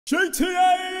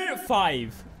GTA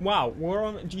 5. Wow, we're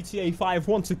on GTA 5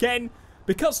 once again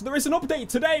because there is an update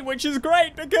today, which is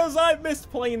great because I've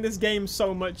missed playing this game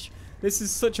so much. This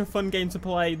is such a fun game to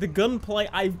play. The gunplay,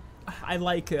 I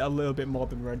like it a little bit more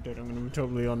than Red Dead, I'm going to be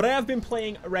totally honest. But I have been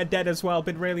playing Red Dead as well,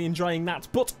 been really enjoying that.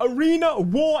 But Arena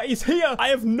War is here. I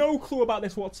have no clue about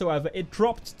this whatsoever. It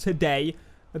dropped today.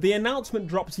 The announcement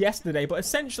dropped yesterday, but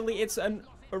essentially it's an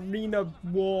Arena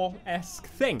War-esque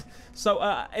thing.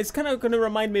 So it's kind of going to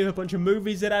remind me of a bunch of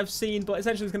movies that I've seen, but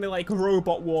essentially it's going to be like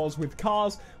robot wars with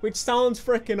cars, which sounds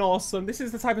freaking awesome. This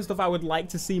is the type of stuff I would like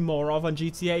to see more of on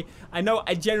GTA. I know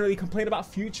I generally complain about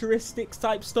futuristic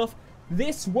type stuff.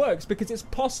 This works because it's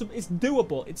possible, it's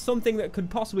doable, it's something that could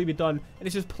possibly be done, and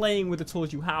it's just playing with the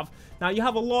tools you have. Now, you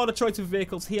have a lot of choice of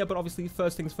vehicles here, but obviously,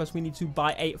 first things first, we need to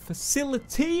buy a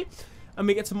facility, and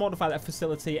we get to modify that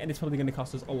facility, and it's probably going to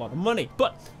cost us a lot of money.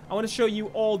 But I want to show you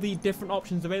all the different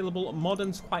options available.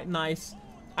 Modern's quite nice.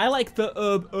 I like the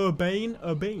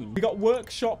urbane. We got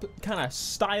workshop kind of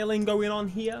styling going on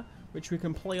here, which we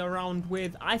can play around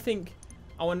with. I think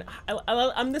I'm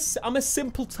a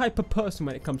simple type of person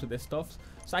when it comes to this stuff,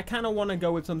 so I kind of want to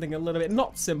go with something a little bit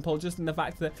not simple, just in the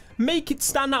fact that make it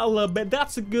stand out a little bit.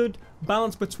 That's a good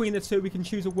balance between the two. We can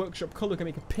choose a workshop color. We can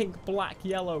make a pink, black,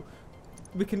 yellow.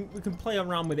 We can play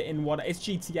around with it in what it's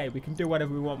GTA. We can do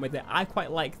whatever we want with it. I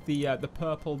quite like the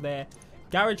purple there.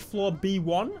 Garage floor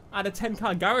B1. Add a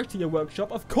 10-car garage to your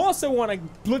workshop. Of course I want a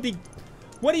bloody.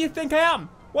 What do you think I am?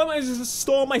 What, am I just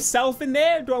store myself in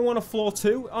there? Do I want a floor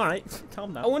 2? All right,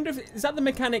 calm down. I wonder if is that the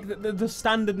mechanic, the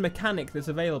standard mechanic that's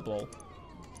available?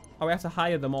 Oh, we have to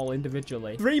hire them all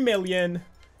individually. 3 million.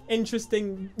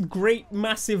 Interesting, great,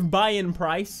 massive buy-in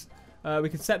price. We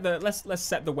can set the let's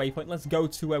set the waypoint. Let's go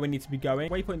to where we need to be going.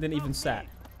 Waypoint didn't even set.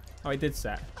 Oh, it did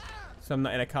set. So I'm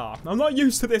not in a car. I'm not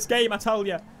used to this game, I tell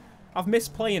you. I've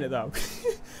missed playing it though.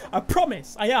 I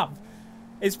promise, I have.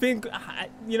 It's been,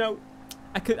 you know.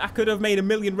 I could have made a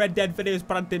million Red Dead videos,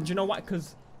 but I didn't. You know what?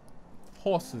 Because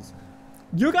horses.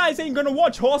 You guys ain't gonna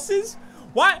watch horses?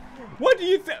 What? What do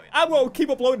you think? I will keep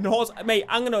uploading horse, mate.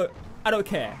 I don't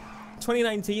care.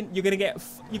 2019, you're gonna get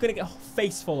a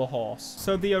face full of horse.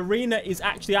 So the arena is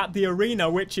actually at the arena,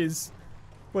 which is,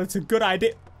 well, it's a good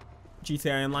idea.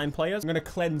 GTA Online players, I'm gonna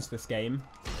cleanse this game.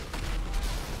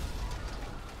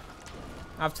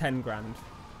 I have 10 grand.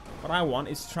 What I want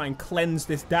is to try and cleanse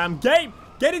this damn game.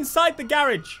 Get inside the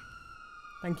garage.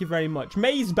 Thank you very much.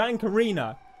 Maze Bank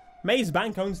Arena. Maze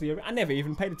Bank owns the arena. I never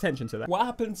even paid attention to that. What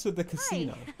happened to the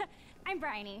casino? Hi. I'm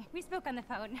Bryony. We spoke on the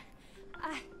phone.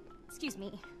 Excuse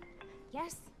me.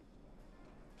 Yes?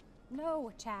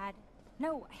 No, Chad.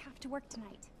 No, I have to work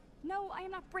tonight. No, I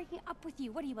am not breaking up with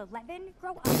you. What are you, 11?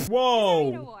 Grow up. Whoa.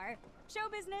 Arena War. Show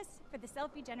business for the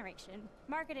selfie generation,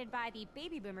 marketed by the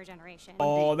baby boomer generation.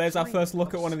 Oh, there's our first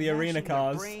look at one of the arena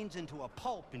cars. Brains into a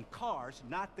pulp in cars,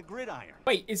 not the gridiron.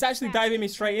 Wait, it's actually diving me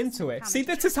straight into it. See,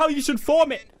 this is how you should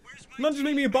form it. Not just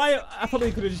make me buy it. I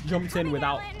probably could have just jumped in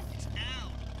without.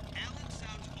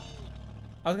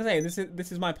 I was gonna say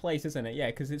this is my place, isn't it? Yeah,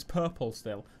 because it's purple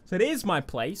still. So it is my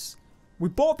place. We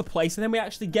bought the place, and then we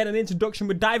actually get an introduction.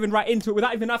 We're diving right into it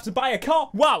without even having to buy a car.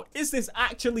 Wow, is this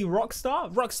actually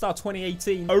Rockstar? Rockstar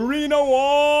 2018. Arena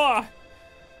War!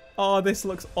 Oh, this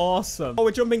looks awesome. Oh,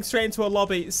 we're jumping straight into a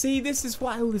lobby. See, this is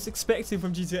what I was expecting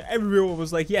from GTA. Everyone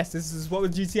was like, yes, this is what the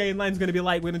GTA Online is going to be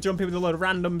like. We're going to jump in with a load of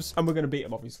randoms, and we're going to beat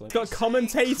them, obviously. It's got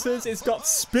commentators. It's got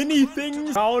spinny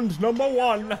things. Round number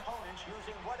 1.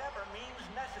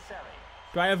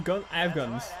 Do I have guns? I have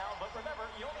guns.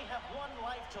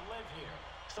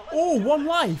 Oh, 1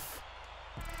 life.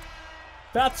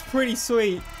 That's pretty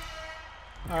sweet.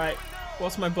 All right,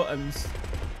 what's my buttons?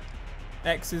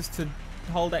 X is to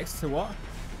hold X to what?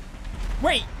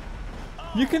 Wait,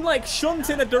 you can like shunt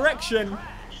in a direction.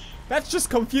 That's just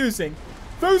confusing.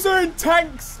 Those are in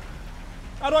tanks.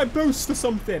 How do I boost or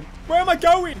something? Where am I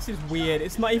going? This is weird.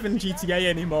 It's not even GTA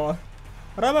anymore.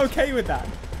 But I'm okay with that.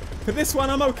 For this one,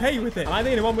 I'm okay with it. Am I the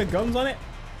only one with guns on it?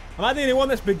 Am I the only one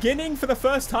that's beginning for the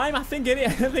first time? I think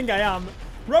I am.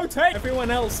 Rotate! Everyone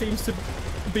else seems to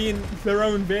be in their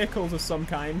own vehicles of some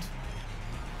kind.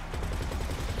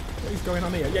 What is going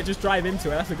on here? Yeah, just drive into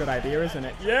it. That's a good idea, isn't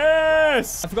it?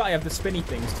 Yes! I forgot I have the spinny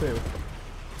things too.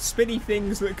 Spinny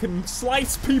things that can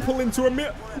slice people into a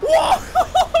mirror.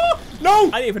 Whoa! No!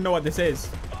 I don't even know what this is.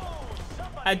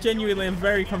 I genuinely am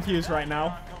very confused right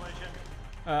now.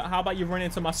 How about you run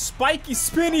into my spiky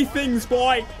spinny things,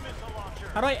 boy?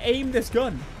 How do I aim this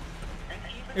gun?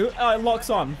 It locks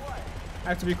on. I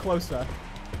have to be closer.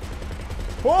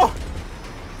 Oh!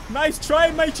 Nice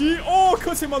try, matey. Oh,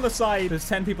 cut him on the side. There's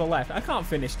 10 people left. I can't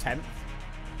finish 10th.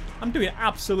 I'm doing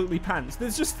absolutely pants.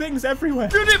 There's just things everywhere.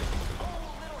 Get him!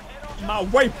 my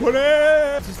way, buddy.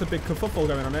 There's just a big kerfuffle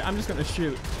going on here. I'm just going to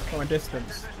shoot from a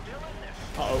distance.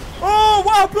 Uh-oh. Oh,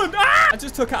 what happened? Ah! I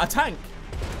just took out a tank.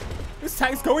 This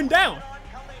tank's going down.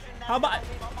 How about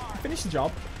I finish the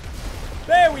job?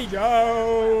 There we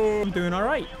go. I'm doing all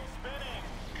right.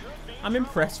 I'm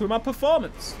impressed with my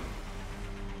performance.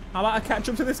 How about I catch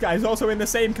up to this guy? He's also in the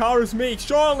same car as me.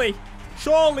 Surely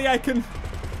I can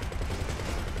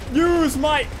use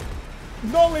my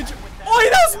knowledge. Oh,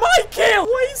 that's my kill.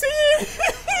 What is he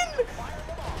in?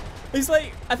 He's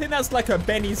like, I think that's like a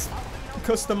Benny's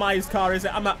customized car, is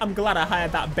it? I'm glad I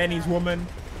hired that Benny's woman.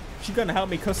 She's gonna help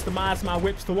me customize my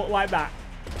whips to look like that.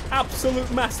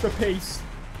 Absolute masterpiece.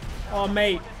 Oh,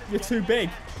 mate, you're too big.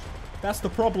 That's the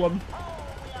problem.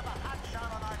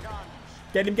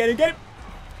 Get him, get him, get him.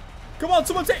 Come on,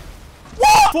 someone take.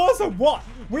 What? Forza what?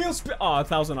 Wheel spin. Oh,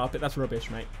 1,000 RP. That's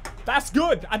rubbish, mate. That's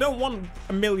good. I don't want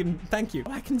a million. Thank you.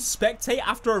 I can spectate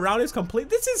after a round is complete.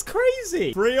 This is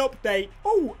crazy. Free update.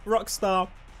 Oh, Rockstar.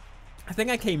 I think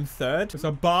I came third. There's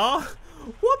a bar.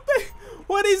 What the?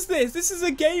 What is this? This is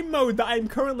a game mode that I'm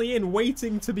currently in,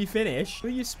 waiting to be finished. Who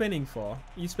are you spinning for? Are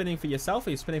you spinning for yourself or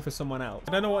are you spinning for someone else?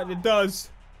 I don't know what it does.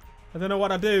 I don't know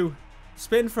what I do.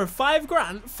 Spin for 5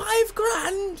 grand. 5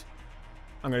 grand?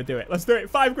 I'm going to do it. Let's do it.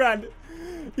 5 grand.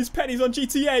 These pennies on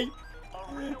GTA.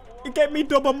 Get me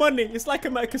double money. It's like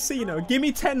I'm at a casino. Give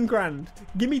me 10 grand.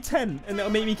 Give me 10 and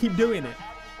it'll make me keep doing it.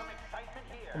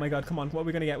 Oh my God. Come on. What are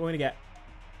we going to get? What are we going to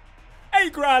get?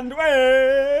 8 grand.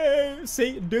 Way.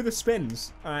 See, do the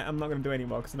spins. All right, I'm not going to do any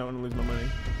more because I don't want to lose my money.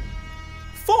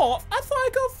 4th? I thought I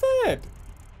got 3rd.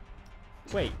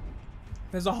 Wait.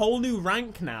 There's a whole new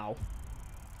rank now.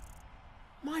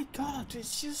 My God,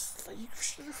 it's just like...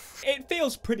 It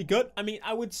feels pretty good. I mean,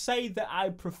 I would say that I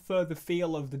prefer the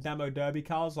feel of the demo derby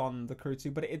cars on the Crew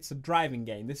 2, but it's a driving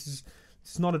game. This is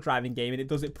not a driving game, and it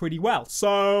does it pretty well.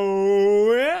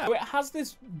 So, yeah. It has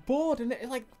this board and it,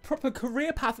 like, proper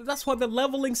career path. That's why the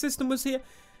leveling system was here.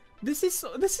 This is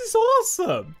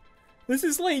awesome. This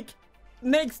is like,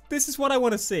 next, this is what I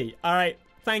want to see. All right,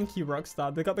 thank you,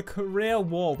 Rockstar. They got the career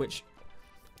wall, which...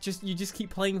 you just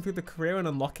keep playing through the career and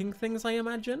unlocking things, I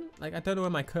imagine. Like, I don't know where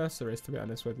my cursor is, to be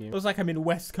honest with you. It looks like I'm in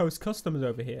West Coast Customs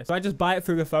over here. So I just buy it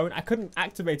through the phone. I couldn't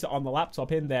activate it on the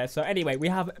laptop in there. So anyway, we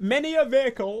have many a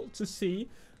vehicle to see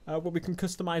what we can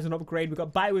customize and upgrade. We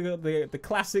got the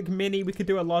classic Mini. We could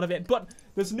do a lot of it. But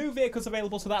there's new vehicles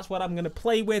available, so that's what I'm going to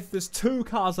play with. There's 2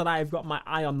 cars that I've got my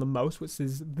eye on the most, which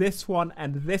is this one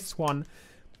and this one.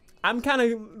 I'm kind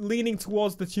of leaning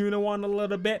towards the tuner one a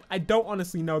little bit. I don't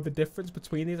honestly know the difference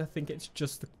between these. I think it's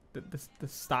just the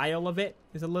style of it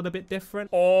is a little bit different.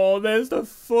 Oh, there's the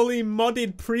fully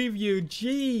modded preview.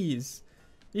 Jeez.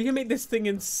 You can make this thing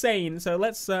insane. So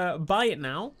let's buy it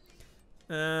now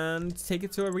and take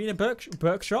it to Arena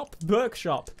Workshop.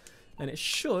 And it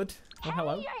should... Oh,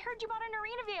 hello. Hey, I heard you bought an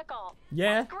arena vehicle.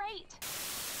 Yeah. That's great.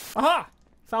 Aha!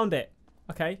 Found it.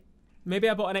 Okay. Maybe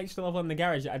I bought an extra level in the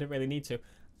garage that I didn't really need to.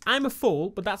 I'm a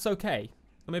fool, but that's okay.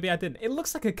 Or maybe I didn't. It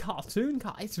looks like a cartoon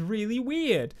car. It's really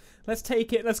weird. Let's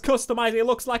take it. Let's customize it. It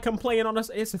looks like I'm playing on a...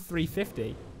 It's a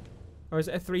 350. Or is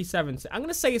it a 370? I'm going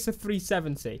to say it's a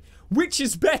 370. Which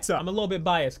is better. I'm a little bit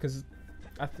biased because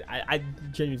I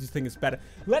genuinely think it's better.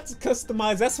 Let's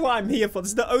customize. That's what I'm here for.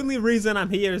 This is the only reason I'm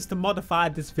here is to modify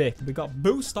this vehicle. We got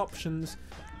boost options,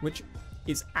 which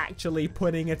is actually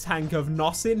putting a tank of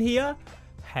NOS in here.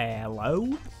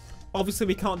 Hello. Obviously,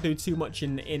 we can't do too much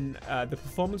in the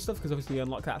performance stuff because obviously we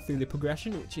unlock that through the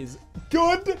progression, which is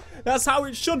good. That's how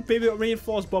it should be. We got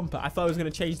reinforced bumper. I thought I was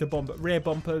going to change the bumper. Rear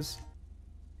bumpers.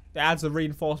 It adds a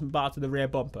reinforcement bar to the rear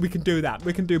bumper. We can do that.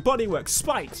 We can do bodywork,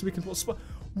 spikes. We can put...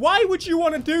 Why would you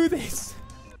want to do this?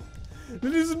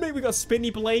 This doesn't mean we got spinny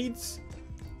blades,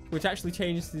 which actually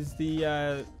changes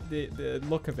the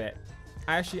look of it.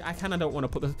 I kind of don't want to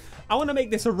put this... I want to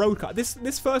make this a road car.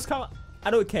 This first car... I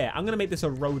don't care. I'm going to make this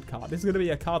a road car. This is going to be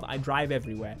a car that I drive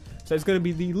everywhere. So it's going to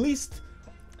be the least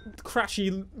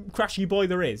crashy boy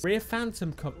there is. Rear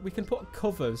phantom cover. We can put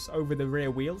covers over the rear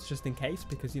wheels just in case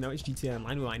because, you know, it's GTA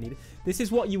Online. We might need it. This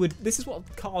is what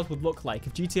cars would look like.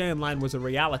 If GTA Online was a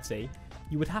reality,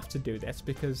 you would have to do this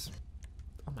because...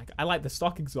 Oh my God, I like the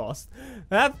stock exhaust.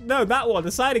 No, that one, the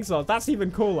side exhaust. That's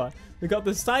even cooler. We got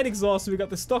the side exhaust. We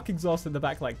got the stock exhaust in the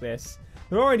back like this.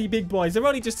 They're already big boys. They're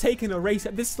already just taking a race.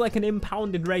 This is like an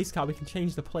impounded race car. We can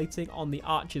change the plating on the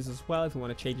arches as well if we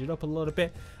want to change it up a little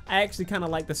bit. I actually kind of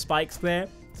like the spikes there.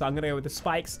 So I'm going to go with the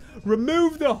spikes.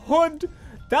 Remove the hood.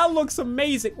 That looks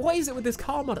amazing. What is it with this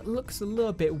car mod? It looks a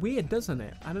little bit weird, doesn't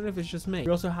it? I don't know if it's just me.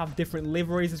 We also have different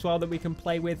liveries as well that we can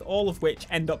play with, all of which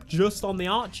end up just on the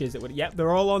arches. Yep,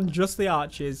 they're all on just the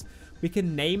arches. We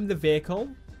can name the vehicle.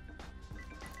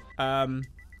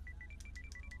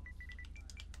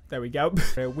 There we go.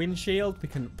 Windshield, we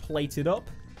can plate it up.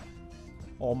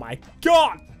 Oh my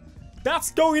god!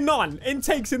 That's going on!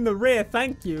 Intakes in the rear,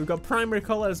 thank you. We've got primary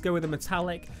color, let's go with a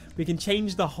metallic. We can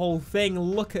change the whole thing.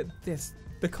 Look at this.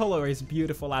 The color is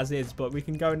beautiful as is, but we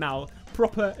can go now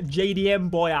proper JDM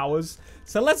boy hours.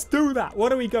 So let's do that.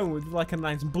 What are we going with? Like a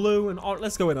nice blue and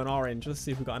let's go with an orange. Let's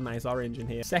see if we've got a nice orange in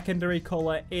here. Secondary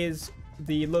color is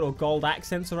the little gold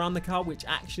accents around the car, which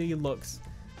actually looks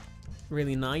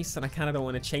really nice, and I kind of don't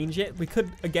want to change it. We could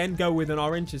again go with an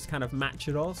orange, just kind of match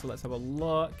it all. So let's have a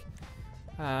look.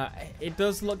 It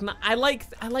does look I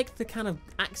like the kind of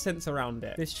accents around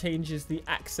it. This changes the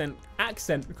accent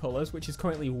colors, which is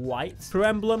currently white. Crew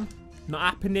emblem, not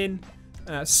happening.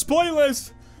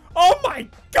 Spoilers. Oh my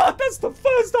god, that's the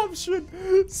first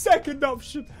option. Second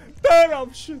option. Third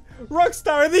option.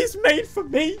 Rockstar, are these made for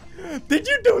me? Did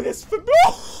you do this for me?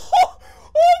 Oh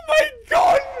my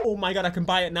god. Oh my god, I can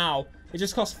buy it now. It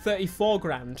just cost 34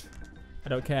 grand. I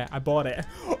don't care. I bought it.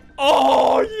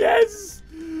 Oh, yes.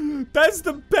 That's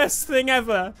the best thing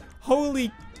ever. Holy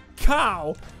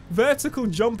cow. Vertical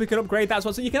jump, we can upgrade that as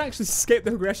well. So you can actually skip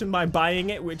the progression by buying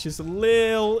it, which is a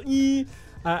little...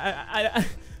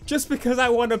 just because I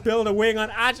want to build a wing on,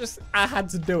 I had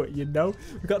to do it, you know?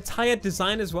 We've got tire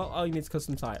design as well. Oh, you need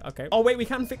custom tire. Okay. Oh, wait, we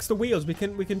can fix the wheels. We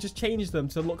can just change them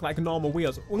to look like normal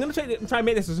wheels. We're going to try and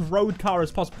make this as a road car as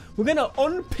possible. We're going to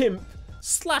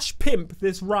unpimp/pimp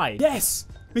this ride. Yes!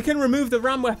 We can remove the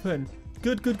ram weapon.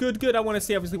 Good, good, good, good. I want to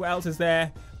see obviously what else is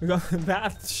there. We got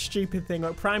that stupid thing,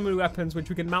 like primary weapons, which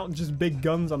we can mount just big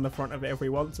guns on the front of it if we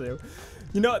want to.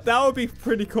 You know, that would be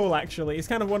pretty cool, actually. It's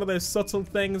kind of one of those subtle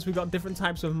things. We've got different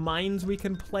types of mines we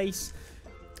can place.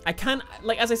 I can,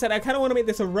 like, as I said, I kind of want to make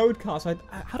this a road car. So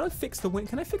how do I fix the wind?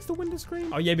 Can I fix the window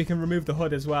screen? Oh, yeah, we can remove the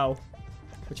hood as well,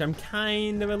 which I'm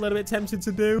kind of a little bit tempted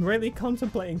to do. I'm really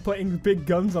contemplating putting big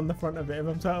guns on the front of it, if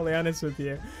I'm totally honest with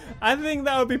you. I think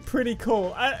that would be pretty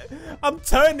cool. I'm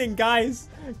turning, guys.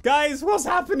 Guys, what's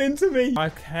happening to me?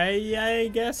 Okay, I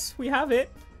guess we have it.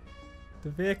 The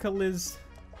vehicle is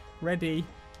ready.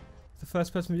 The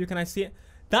first person view, can I see it?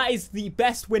 That is the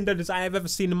best window design I've ever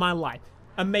seen in my life.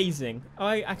 Amazing.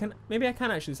 Oh, maybe I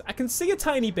can actually, I can see a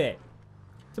tiny bit.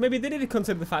 So maybe they did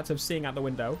consider the fact of seeing out the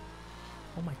window.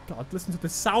 Oh my god, listen to the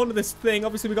sound of this thing.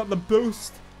 Obviously, we got the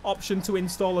boost option to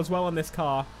install as well on this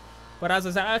car. But as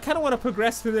I said, I kind of want to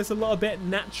progress through this a little bit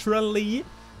naturally.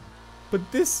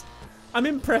 But this, I'm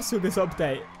impressed with this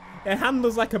update. It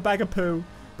handles like a bag of poo.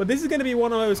 But this is going to be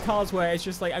one of those cars where it's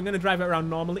just like, I'm going to drive it around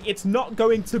normally. It's not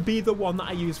going to be the one that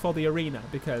I use for the arena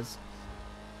because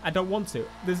I don't want to.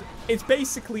 It's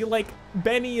basically like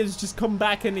Benny has just come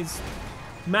back and is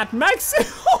Mad Max.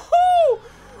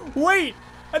 Wait.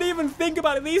 I didn't even think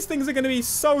about it. These things are going to be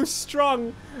so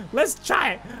strong. Let's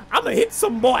try it. I'm going to hit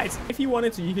some boys. If you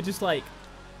wanted to, you could just like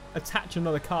attach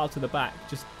another car to the back.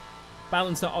 Just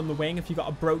balance it on the wing if you got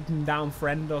a broken down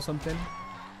friend or something.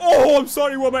 Oh, I'm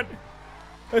sorry, woman.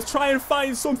 Let's try and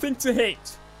find something to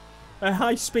hit. At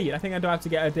high speed. I think I do have to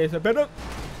get a better.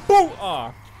 Boom.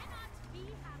 Oh.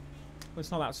 Well,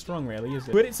 it's not that strong really, is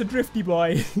it? But it's a drifty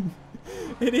boy.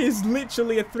 It is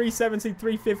literally a 370,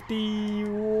 350,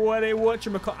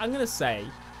 whatchamacallit. I'm going to say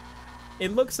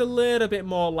it looks a little bit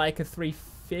more like a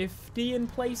 350 in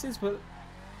places, but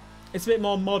it's a bit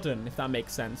more modern, if that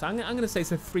makes sense. I'm going to say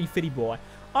it's a 350 boy.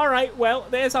 All right, well,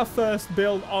 there's our first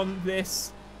build on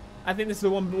this. I think this is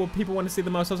the one where people want to see the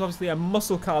most. There's obviously a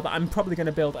muscle car that I'm probably going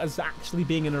to build as actually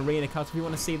being an arena car. So if you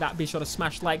want to see that, be sure to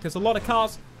smash like. There's a lot of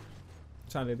cars.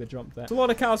 Trying to do the jump there. There's a lot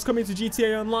of cars coming to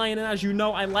GTA Online, and as you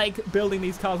know, I like building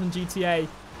these cars in GTA.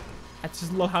 I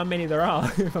just love how many there are,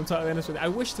 if I'm totally honest with you. I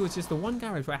wish there was just the one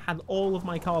garage where I had all of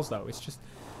my cars, though. It's just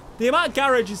the amount of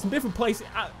garages in different places.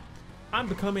 I'm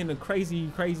becoming a crazy,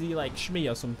 like,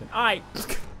 shmee or something. All right.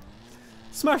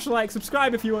 Smash like,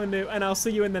 subscribe if you want to, and I'll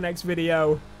see you in the next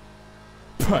video.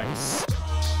 Peace.